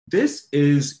this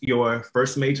is your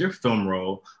first major film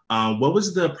role. What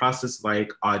was the process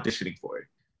like auditioning for it?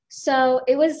 So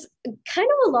it was kind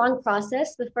of a long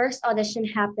process. The first audition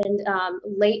happened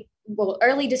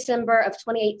early December of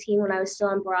 2018 when I was still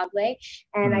on Broadway.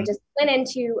 And I just went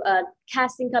into a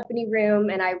casting company room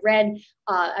and I read,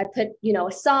 I put,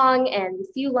 a song and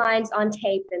a few lines on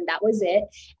tape, and that was it.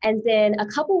 And then a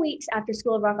couple weeks after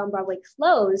School of Rock on Broadway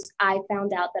closed, I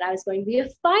found out that I was going to be a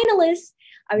finalist.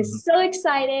 I was so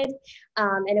excited.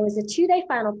 And it was a 2-day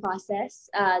final process.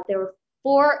 There were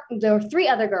 3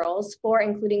 other girls, 4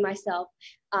 including myself,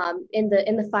 in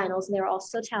the finals, and they were all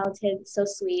so talented, so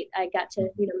sweet. I got to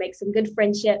make some good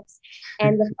friendships.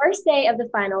 And the first day of the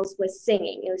finals was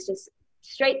singing. It was just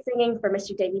straight singing for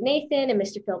Mr. David Nathan and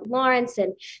Mr. Philip Lawrence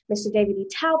and Mr. David E.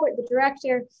 Talbot, the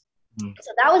director.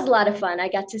 So that was a lot of fun. I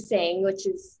got to sing, which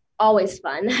is always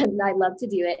fun. I love to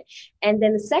do it. And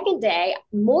then the second day,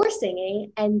 more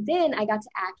singing. And then I got to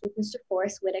act with Mr.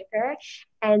 Forrest Whitaker.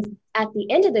 And at the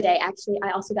end of the day, actually,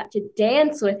 I also got to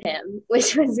dance with him,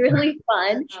 which was really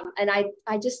fun. And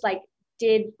I just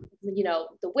did,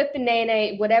 the whip and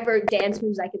nae, whatever dance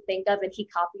moves I could think of. And he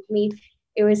copied me.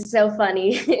 It was so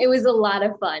funny. It was a lot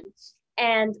of fun.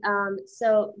 And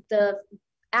so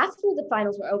after the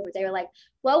finals were over, they were like,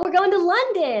 well, we're going to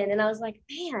London. And I was like,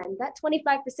 man, that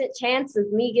 25% chance of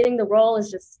me getting the role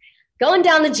is just going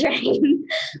down the drain.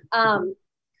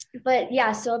 But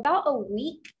yeah, so about a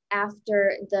week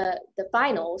after the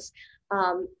finals,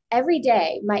 every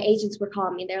day my agents were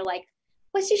calling me. They're like,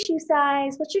 what's your shoe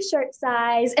size? What's your shirt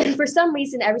size? And for some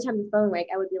reason, every time the phone rang,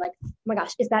 I would be like, oh my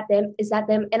gosh, is that them? Is that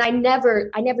them? And I never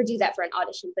do that for an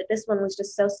audition, but this one was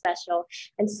just so special.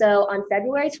 And so on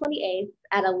February 28th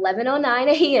at 11:09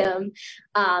 a.m.,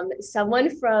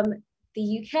 someone from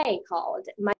the UK called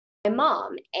my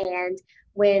mom. And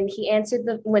when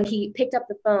he picked up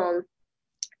the phone,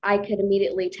 I could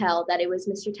immediately tell that it was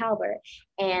Mr. Talbot.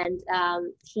 And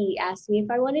he asked me if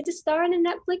I wanted to star in a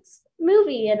Netflix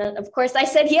movie. And of course I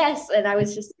said yes. And I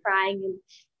was just crying. And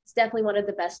it's definitely one of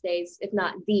the best days, if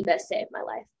not the best day of my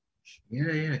life.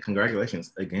 Yeah.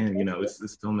 Congratulations. Again,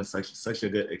 this film is such a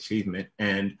good achievement.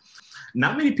 And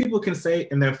not many people can say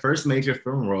in their first major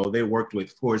film role, they worked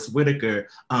with Forrest Whitaker,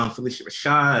 Felicia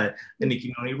Rashad,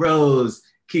 Nikki Noni Rose,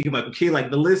 Keegan Michael Key,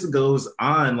 the list goes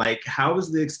on. How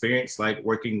was the experience like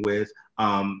working with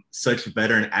such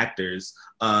veteran actors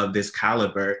of this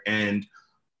caliber? And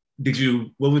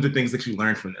what were the things that you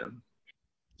learned from them?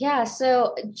 Yeah,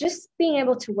 so just being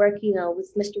able to work,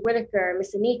 with Mr. Whitaker,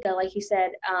 Miss Anika, like you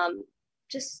said,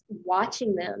 just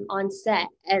watching them on set.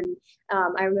 And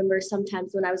I remember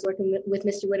sometimes when I was working with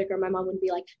Mr. Whitaker, my mom would be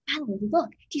like, Madalen,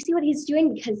 look, do you see what he's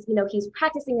doing? Because, he's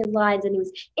practicing his lines and he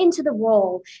was into the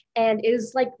role. And it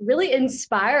was really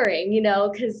inspiring,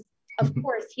 because of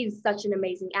course he's such an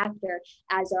amazing actor,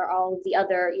 as are all of the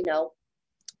other,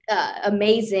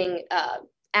 amazing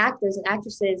actors and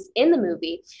actresses in the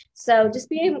movie. So just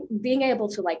being able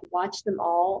to watch them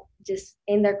all just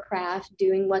in their craft,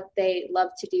 doing what they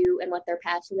love to do and what they're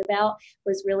passionate about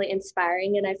was really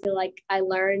inspiring. And I feel like I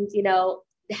learned,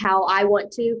 how I want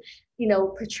to,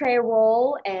 portray a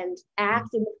role and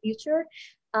act in the future.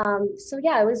 So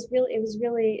yeah, it was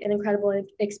really an incredible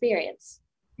experience.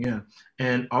 Yeah.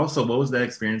 And also, what was that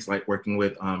experience like working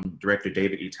with director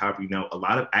David E. Talbot? A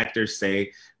lot of actors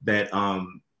say that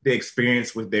the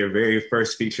experience with their very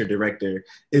first feature director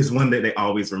is one that they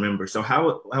always remember. So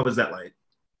how was that like?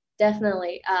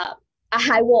 Definitely.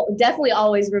 I will definitely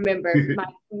always remember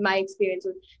my experience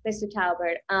with Mr.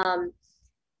 Talbot. I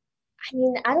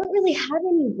don't really have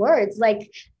any words.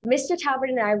 Mr.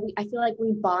 Talbot and I feel like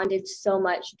we bonded so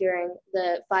much during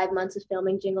the 5 months of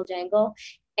filming Jingle Jangle.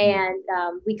 And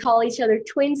we call each other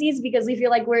twinsies because we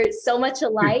feel like we're so much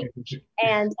alike.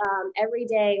 And every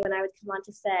day when I would come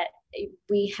onto set,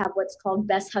 we have what's called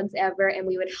best hugs ever. And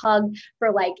we would hug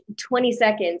for 20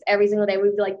 seconds every single day.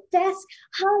 We'd be like, best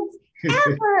hugs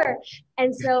ever.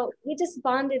 And so we just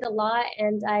bonded a lot.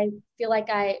 And I feel like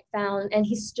and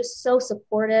he's just so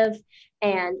supportive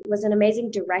and was an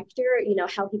amazing director,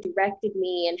 how he directed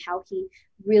me and how he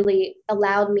really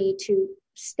allowed me to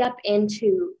step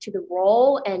into the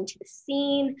role and to the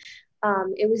scene.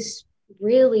 It was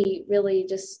really, really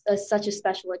just such a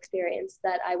special experience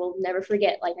that I will never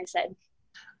forget, like I said.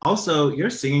 Also, your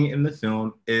singing in the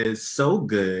film is so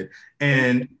good,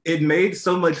 and it made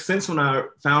so much sense when I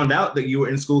found out that you were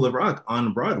in School of Rock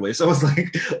on Broadway. So I was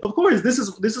like, of course, this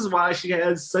is why she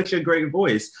has such a great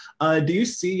voice. Do you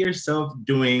see yourself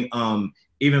doing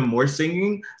even more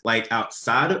singing,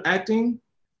 outside of acting?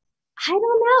 I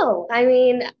don't know. I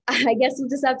mean, I guess we'll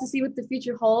just have to see what the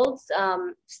future holds.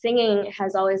 Singing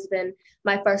has always been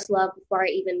my first love before I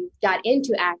even got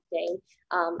into acting.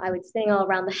 I would sing all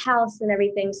around the house and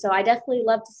everything. So I definitely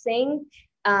love to sing,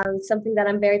 something that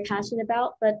I'm very passionate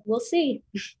about, but we'll see.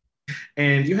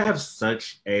 And you have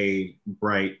such a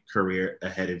bright career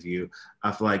ahead of you.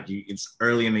 I feel like it's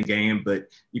early in the game, but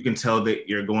you can tell that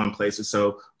you're going places.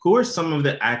 So, who are some of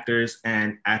the actors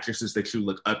and actresses that you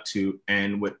look up to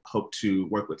and would hope to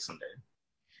work with someday?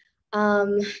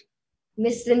 Um,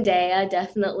 Miss Zendaya,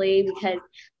 definitely, because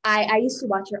I used to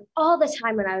watch her all the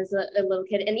time when I was a little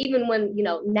kid. And even when,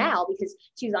 now, because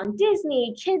she was on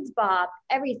Disney, Kids Bop,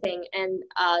 everything. And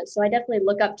so I definitely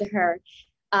look up to her.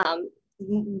 Um,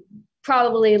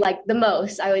 Probably like the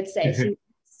most, I would say.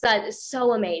 She's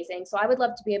so amazing. So I would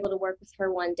love to be able to work with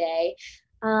her one day.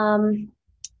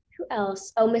 Who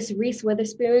else? Oh, Miss Reese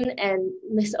Witherspoon and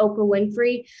Miss Oprah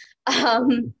Winfrey.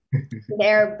 Um,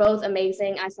 they're both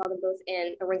amazing. I saw them both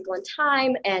in A Wrinkle in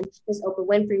Time, and Miss Oprah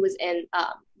Winfrey was in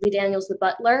Lee Daniels The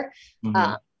Butler,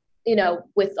 Mm-hmm.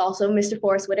 with also Mr.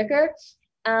 Forrest Whitaker.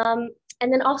 Um,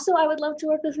 and then also, I would love to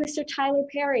work with Mr. Tyler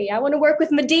Perry. I want to work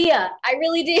with Medea. I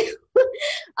really do,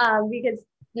 because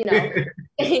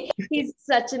he's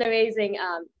such an amazing.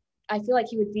 I feel like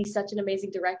he would be such an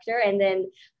amazing director. And then,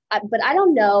 but I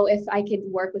don't know if I could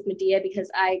work with Medea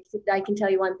because I can tell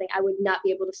you one thing: I would not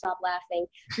be able to stop laughing.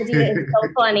 Medea is so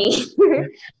funny.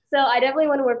 So I definitely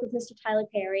want to work with Mr. Tyler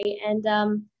Perry and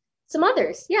some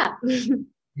others. Yeah.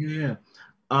 Yeah.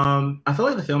 I feel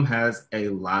like the film has a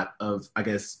lot of, I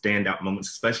guess, standout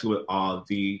moments, especially with all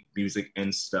the music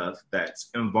and stuff that's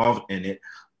involved in it.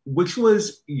 Which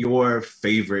was your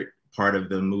favorite part of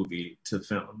the movie to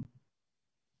film?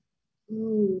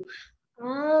 Ooh.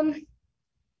 Um,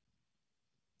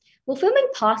 well, filming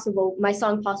Possible, my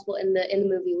song Possible in the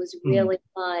movie was Mm. really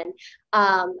fun.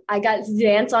 I got to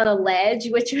dance on a ledge,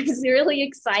 which was really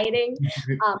exciting.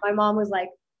 My mom was like,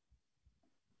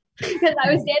 because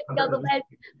I was dancing on the ledge,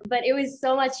 but it was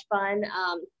so much fun.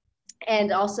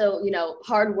 And also,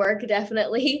 hard work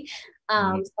definitely.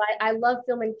 Mm. So I love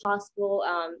filming Possible,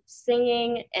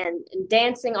 singing and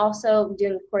dancing, also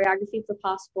doing choreography for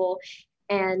Possible.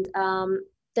 And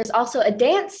there's also a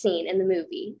dance scene in the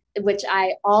movie, which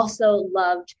I also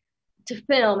loved to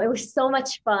film. It was so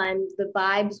much fun. The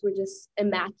vibes were just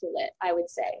immaculate, I would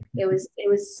say. It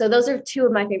was so those are two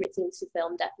of my favorite scenes to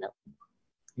film, definitely.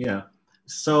 Yeah.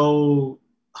 So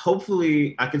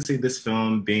hopefully I can see this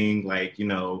film being like,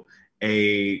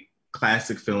 a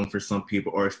classic film for some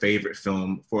people or a favorite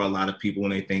film for a lot of people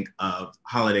when they think of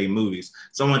holiday movies.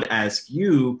 So I wanted to ask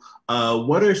you,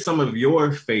 what are some of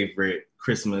your favorite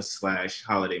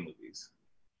Christmas/holiday movies?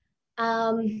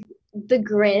 The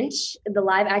Grinch, the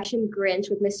live action Grinch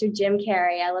with Mr. Jim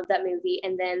Carrey. I love that movie.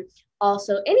 And then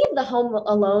also any of the Home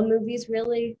Alone movies,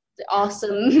 really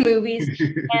awesome movies.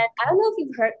 And I don't know if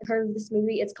you've heard of this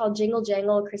movie. It's called Jingle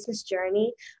Jangle: A Christmas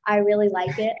Journey. I really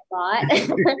like it a lot.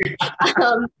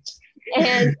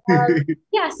 And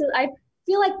yeah, so I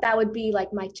feel like that would be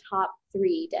like my top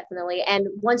three, definitely. And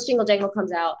once Jingle Jangle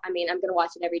comes out, I mean, I'm gonna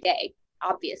watch it every day,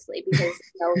 obviously, because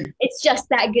it's just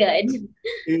that good.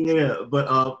 Yeah, but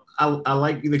I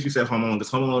like that you said Home Alone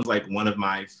because Home Alone is like one of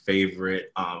my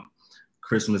favorite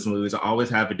Christmas movies. I always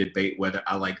have a debate whether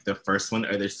I like the first one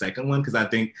or the second one because I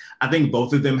think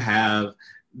both of them have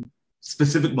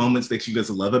specific moments that you just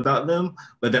love about them,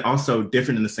 but they're also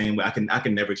different in the same way. I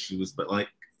can never choose, but like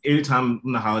anytime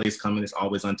when the holidays come and it's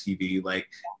always on TV, like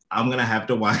I'm gonna have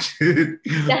to watch it.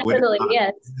 Definitely,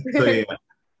 yes. So yeah,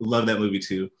 love that movie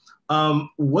too.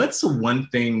 What's one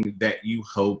thing that you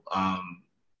hope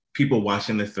people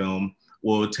watching the film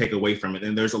will take away from it?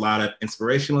 And there's a lot of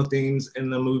inspirational themes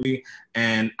in the movie,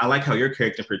 and I like how your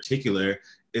character in particular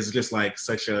is just like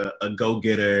such a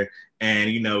go-getter,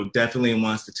 and definitely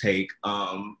wants to take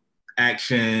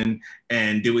action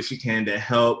and do what she can to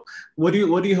help. What do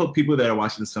you hope people that are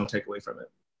watching this film take away from it?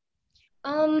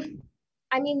 Um,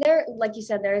 I mean, like you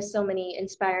said, there are so many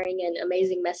inspiring and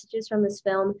amazing messages from this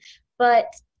film, but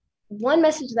one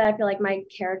message that I feel like my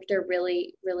character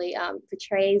really, really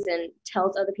portrays and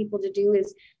tells other people to do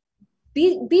is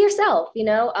be yourself.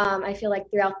 I feel like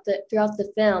throughout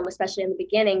the film, especially in the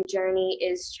beginning, Journey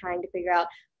is trying to figure out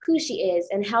who she is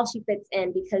and how she fits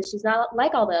in because she's not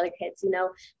like all the other kids.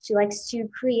 She likes to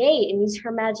create and use her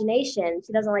imagination.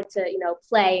 She doesn't like to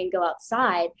play and go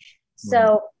outside. Mm.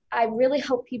 So I really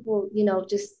hope people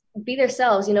just be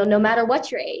themselves. No matter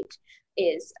what your age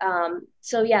is.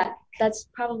 So yeah, that's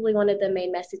probably one of the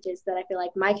main messages that I feel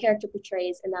like my character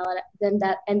portrays, and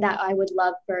that I would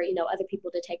love for other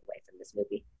people to take away from this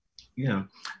movie. Yeah.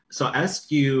 So I asked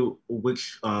you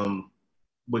which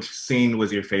which scene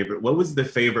was your favorite? What was the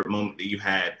favorite moment that you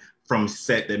had from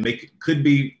set that could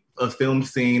be a film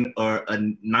scene or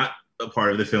not a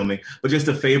part of the filming, but just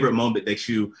a favorite moment that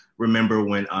you remember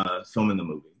when filming the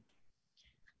movie?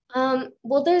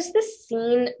 Well, there's this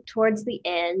scene towards the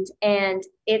end, and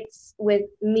it's with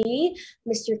me,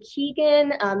 Mr.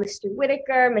 Keegan, Mr.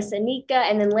 Whitaker, Miss Anika,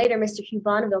 and then later Mr. Hugh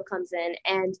Bonneville comes in.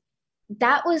 And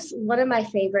that was one of my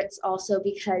favorites also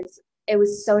because it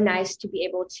was so nice to be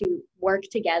able to work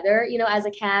together, as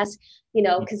a cast,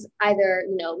 because either,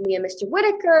 me and Mr.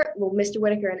 Whitaker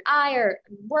and I are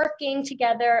working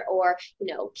together, or,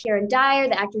 Kieran Dyer,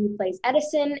 the actor who plays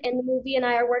Edison in the movie, and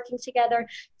I are working together.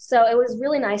 So it was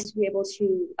really nice to be able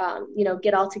to,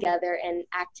 get all together and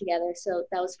act together. So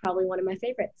that was probably one of my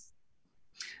favorites.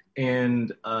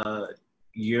 And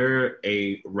you're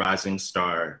a rising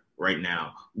star right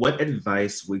now. What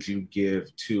advice would you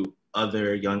give to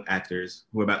other young actors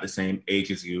who are about the same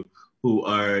age as you, who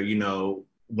are,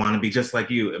 want to be just like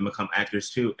you and become actors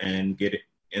too and get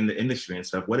in the industry and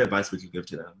stuff? What advice would you give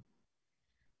to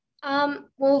them?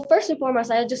 Well, first and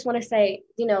foremost, I just want to say,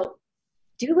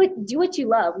 do what you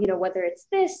love, whether it's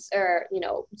this or,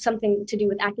 something to do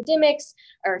with academics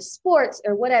or sports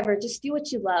or whatever, just do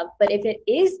what you love. But if it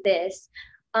is this,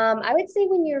 I would say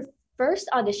when you're first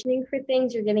auditioning for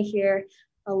things, you're going to hear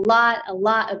a lot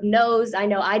of no's. I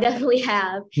know I definitely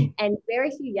have, and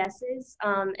very few yeses.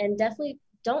 And definitely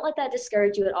don't let that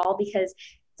discourage you at all, because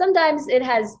sometimes it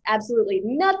has absolutely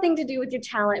nothing to do with your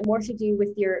talent, more to do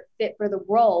with your fit for the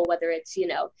role, whether it's,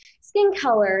 skin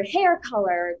color, hair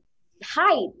color,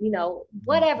 height,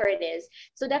 whatever it is.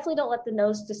 So definitely don't let the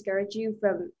no's discourage you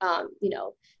from,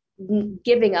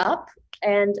 giving up.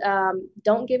 And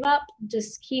don't give up.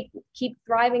 Just keep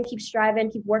thriving, keep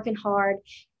striving, keep working hard,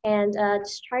 and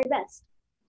just try your best.